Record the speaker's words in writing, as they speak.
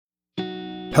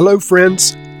Hello,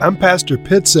 friends. I'm Pastor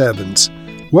Pitts Evans.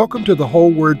 Welcome to the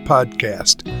Whole Word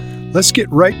Podcast. Let's get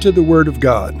right to the Word of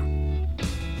God.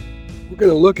 We're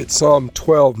going to look at Psalm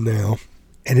 12 now,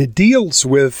 and it deals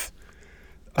with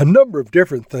a number of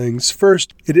different things.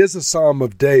 First, it is a Psalm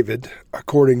of David,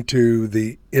 according to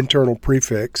the internal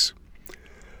prefix.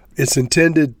 It's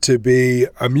intended to be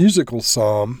a musical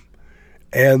psalm,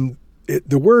 and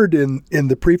the word in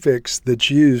the prefix that's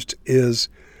used is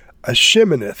a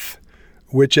sheminith,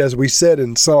 which, as we said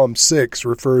in Psalm 6,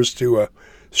 refers to a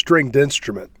stringed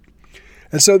instrument.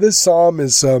 And so this psalm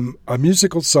is a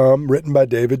musical psalm written by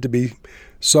David to be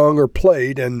sung or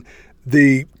played, and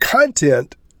the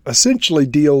content essentially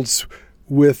deals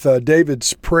with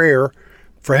David's prayer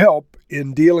for help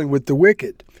in dealing with the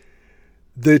wicked.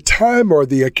 The time or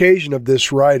the occasion of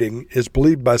this writing is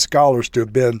believed by scholars to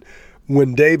have been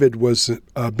when David was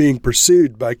being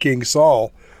pursued by King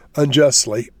Saul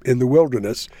unjustly in the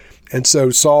wilderness. And so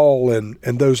Saul and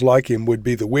those like him would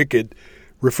be the wicked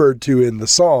referred to in the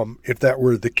psalm, if that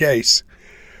were the case.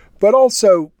 But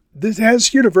also, this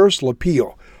has universal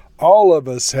appeal. All of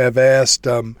us have asked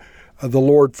the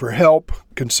Lord for help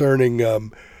concerning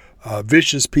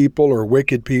vicious people or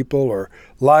wicked people or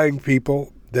lying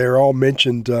people. They're all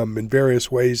mentioned in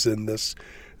various ways in this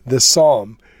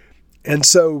psalm. And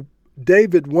so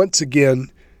David once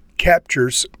again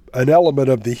captures an element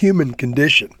of the human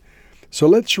condition. So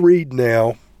let's read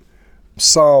now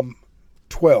Psalm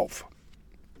 12.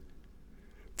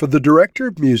 For the director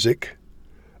of music,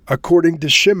 according to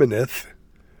Sheminith,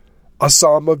 a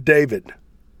psalm of David.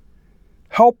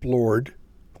 Help, Lord,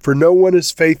 for no one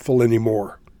is faithful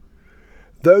anymore.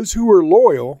 Those who are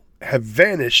loyal have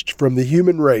vanished from the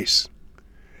human race.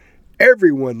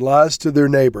 Everyone lies to their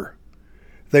neighbor.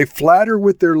 They flatter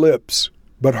with their lips,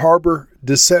 but harbor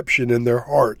deception in their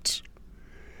hearts.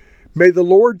 May the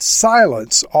Lord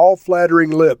silence all flattering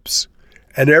lips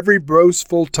and every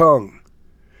boastful tongue.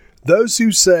 Those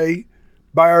who say,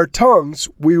 by our tongues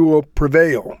we will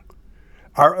prevail.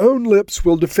 Our own lips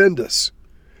will defend us.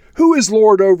 Who is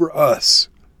Lord over us?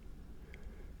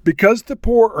 Because the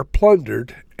poor are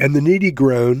plundered and the needy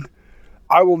groan,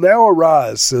 I will now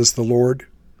arise, says the Lord.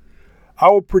 I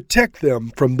will protect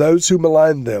them from those who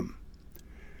malign them.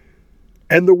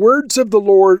 And the words of the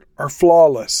Lord are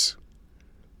flawless,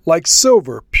 like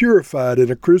silver purified in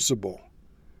a crucible,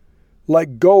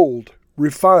 like gold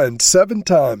refined 7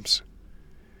 times.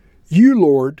 You,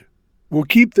 Lord, will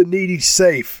keep the needy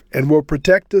safe and will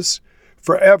protect us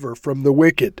forever from the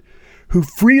wicked, who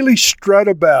freely strut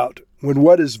about when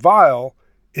what is vile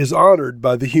is honored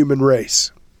by the human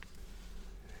race.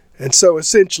 And so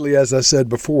essentially, as I said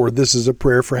before, this is a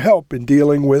prayer for help in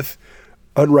dealing with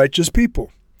unrighteous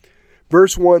people.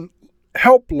 Verse 1,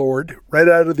 help, Lord. Right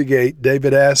out of the gate,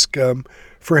 David asks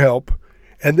for help.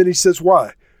 And then he says,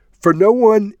 why? For no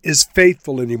one is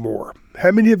faithful anymore.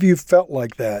 How many of you felt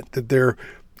like that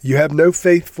you have no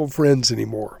faithful friends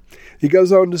anymore? He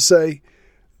goes on to say,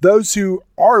 those who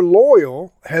are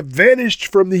loyal have vanished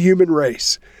from the human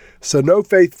race. So no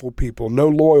faithful people, no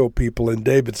loyal people in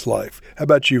David's life. How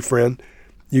about you, friend?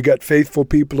 You got faithful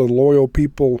people and loyal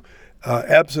people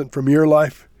absent from your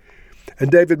life? And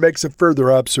David makes a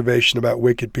further observation about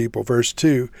wicked people. Verse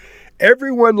 2,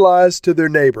 everyone lies to their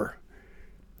neighbor.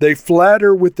 They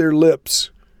flatter with their lips,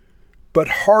 but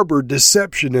harbor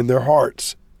deception in their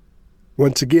hearts.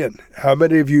 Once again, how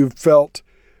many of you have felt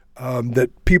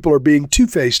that people are being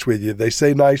two-faced with you? They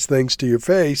say nice things to your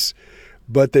face,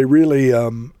 but they really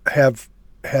have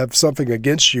something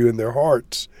against you in their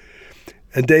hearts.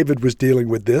 And David was dealing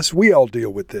with this. We all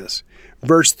deal with this.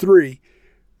 Verse 3,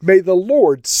 may the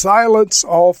Lord silence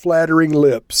all flattering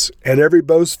lips and every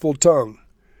boastful tongue.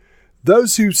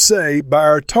 Those who say, by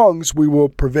our tongues we will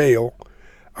prevail,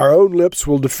 our own lips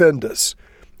will defend us.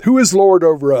 Who is Lord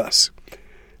over us?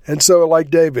 And so, like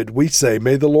David, we say,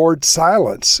 may the Lord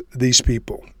silence these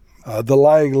people, the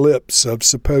lying lips of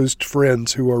supposed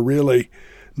friends who are really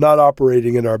not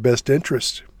operating in our best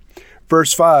interest.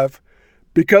 Verse 5,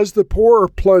 because the poor are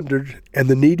plundered and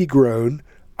the needy groan,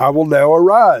 I will now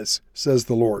arise, says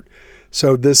the Lord.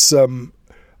 So this psalm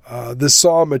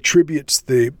attributes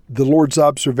the Lord's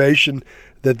observation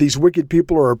that these wicked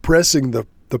people are oppressing the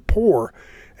poor,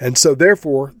 and so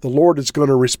therefore the Lord is going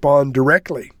to respond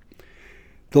directly.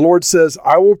 The Lord says,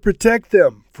 I will protect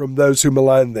them from those who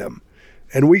malign them.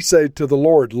 And we say to the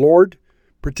Lord, Lord,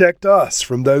 protect us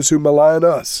from those who malign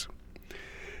us.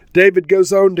 David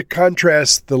goes on to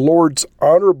contrast the Lord's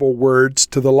honorable words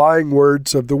to the lying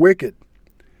words of the wicked.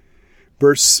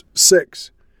 Verse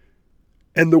 6,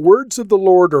 and the words of the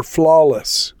Lord are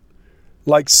flawless,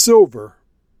 like silver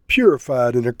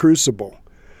purified in a crucible,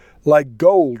 like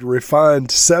gold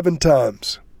refined 7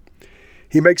 times.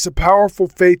 He makes a powerful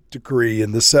faith decree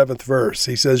in the 7th verse.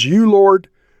 He says, "You, Lord,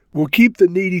 will keep the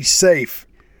needy safe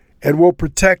and will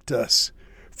protect us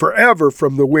forever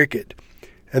from the wicked."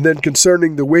 And then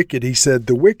concerning the wicked, he said,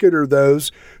 "The wicked are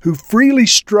those who freely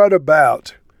strut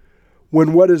about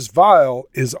when what is vile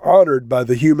is honored by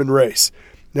the human race."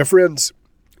 Now, friends,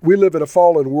 we live in a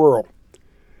fallen world.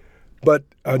 But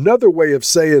another way of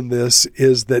saying this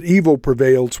is that evil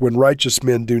prevails when righteous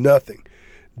men do nothing.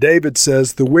 David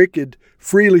says, "The wicked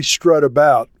freely strut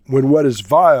about when what is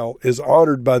vile is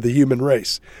honored by the human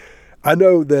race." I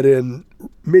know that in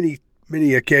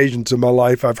many occasions in my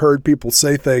life, I've heard people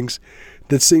say things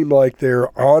that seem like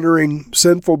they're honoring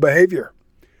sinful behavior.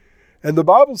 And the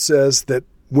Bible says that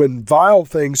when vile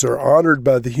things are honored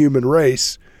by the human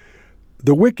race,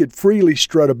 the wicked freely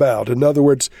strut about. In other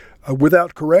words,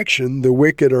 without correction, the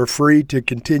wicked are free to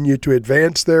continue to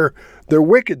advance their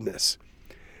wickedness.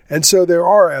 And so there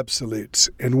are absolutes,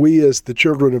 and we as the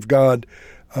children of God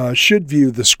should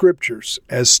view the Scriptures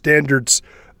as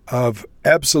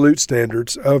absolute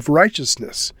standards of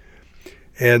righteousness.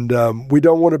 And we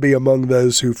don't want to be among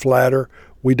those who flatter.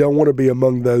 We don't want to be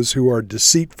among those who are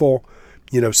deceitful,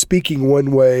 speaking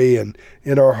one way and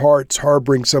in our hearts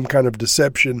harboring some kind of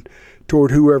deception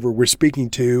toward whoever we're speaking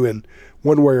to in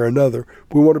one way or another.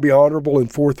 We want to be honorable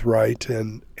and forthright,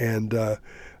 and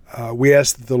we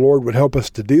ask that the Lord would help us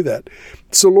to do that.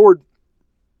 So, Lord,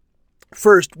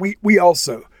 first, we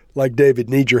also, like David,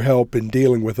 need your help in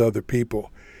dealing with other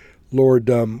people. Lord,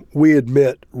 we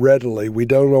admit readily we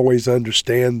don't always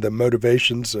understand the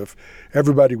motivations of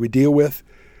everybody we deal with.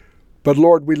 But,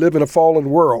 Lord, we live in a fallen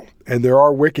world, and there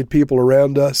are wicked people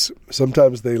around us.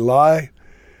 Sometimes they lie.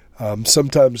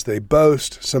 Sometimes they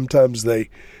boast. Sometimes they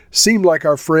seem like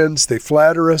our friends. They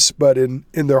flatter us, but in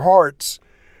their hearts,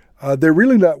 they're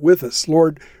really not with us.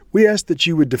 Lord, we ask that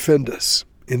you would defend us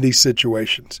in these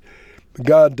situations.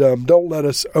 God, don't let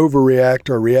us overreact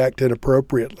or react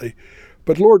inappropriately.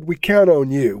 But, Lord, we count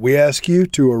on you. We ask you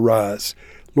to arise.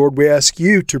 Lord, we ask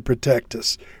you to protect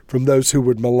us from those who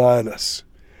would malign us.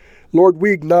 Lord, we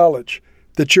acknowledge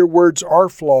that your words are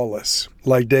flawless,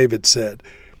 like David said.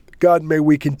 God, may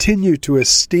we continue to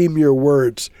esteem your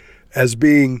words as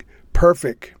being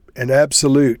perfect and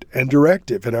absolute and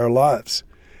directive in our lives.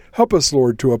 Help us,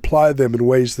 Lord, to apply them in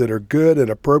ways that are good and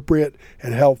appropriate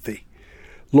and healthy.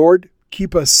 Lord,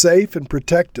 keep us safe and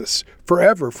protect us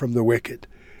forever from the wicked.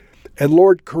 And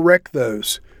Lord, correct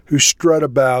those who strut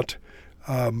about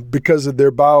because of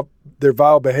their vile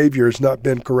behavior has not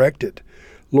been corrected.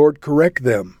 Lord, correct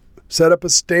them. Set up a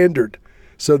standard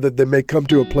so that they may come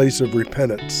to a place of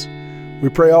repentance. We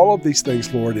pray all of these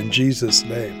things, Lord, in Jesus'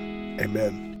 name.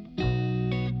 Amen.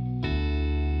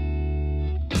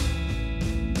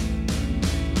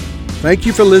 Thank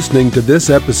you for listening to this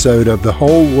episode of The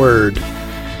Whole Word.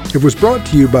 It was brought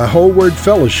to you by Whole Word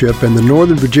Fellowship and the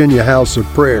Northern Virginia House of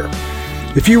Prayer.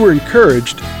 If you were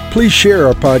encouraged, please share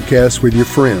our podcast with your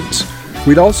friends.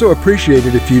 We'd also appreciate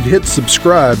it if you'd hit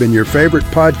subscribe in your favorite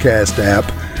podcast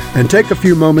app and take a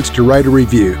few moments to write a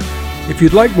review. If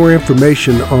you'd like more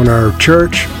information on our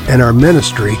church and our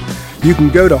ministry, you can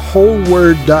go to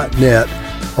wholeword.net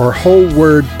or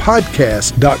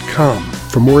wholewordpodcast.com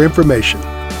for more information.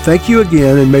 Thank you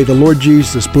again, and may the Lord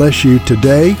Jesus bless you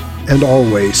today and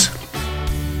always.